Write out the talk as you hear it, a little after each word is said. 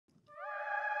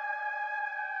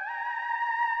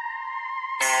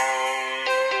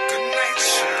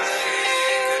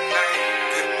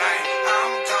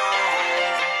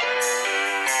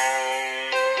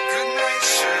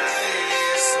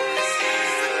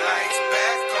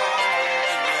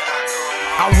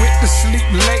I went to sleep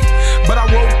late, but I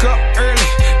woke up early.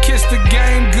 Kissed the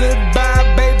game goodbye,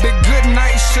 baby, good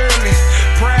night, Shirley.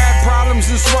 Pride problems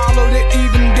and swallowed it,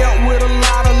 even dealt with a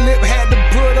lot of lip. Had to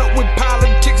put up with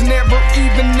politics, never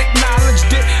even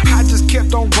acknowledged it. I just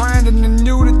kept on grinding and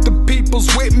knew that the people's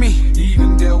with me.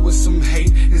 Even dealt with some hate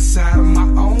inside of my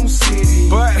own city,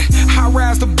 but I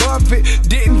rised above it,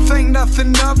 didn't think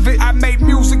nothing of it. I made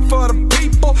music for the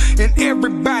people and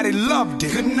everybody loved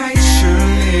it. Good night,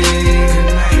 Shirley.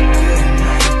 Good night, good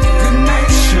night. Good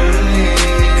night, Shirley.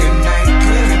 Good night,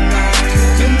 good night.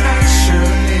 Good night,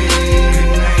 Shirley.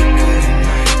 Good night, good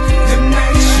night. Good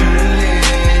night, Shirley.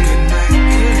 Good night,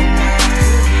 good night.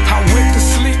 I went to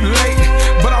sleep late,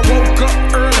 but I woke up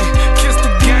early. Kissed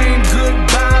the game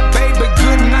goodbye, baby,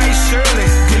 good night, Shirley.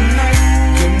 Good night,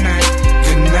 good night.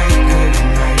 Good night, good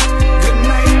night. Good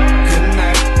night, good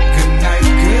night. Good night,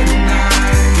 good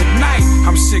night. Good night.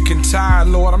 I'm sick and tired,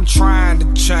 Lord, I'm trying to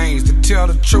change. To tell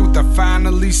the truth, I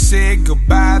finally said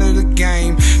goodbye to the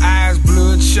game. Eyes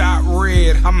bloodshot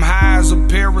red, I'm high as a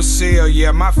parasail.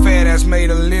 Yeah, my fat ass made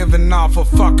a living off a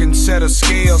fucking set of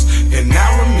scales. And I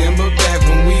remember back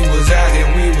when we was out here,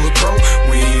 we was broke.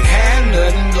 We ain't had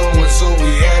nothing going, so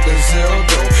we had to sell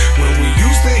dope. When we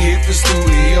used to hit the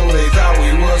studio, they thought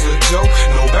we was a joke.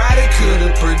 Nobody could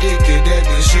have predicted that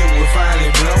this shit would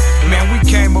finally blow. Man, we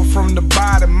came up from the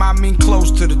bottom, I mean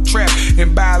close to the trap.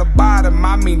 And by the bottom,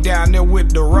 I mean down there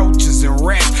with the roaches and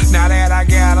rats. Now that I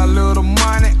got a little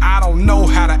money, I don't know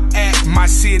how to act. My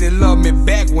city loved me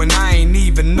back when I ain't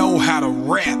even know how to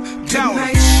rap. Good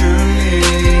night, Shirley.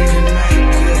 Good night.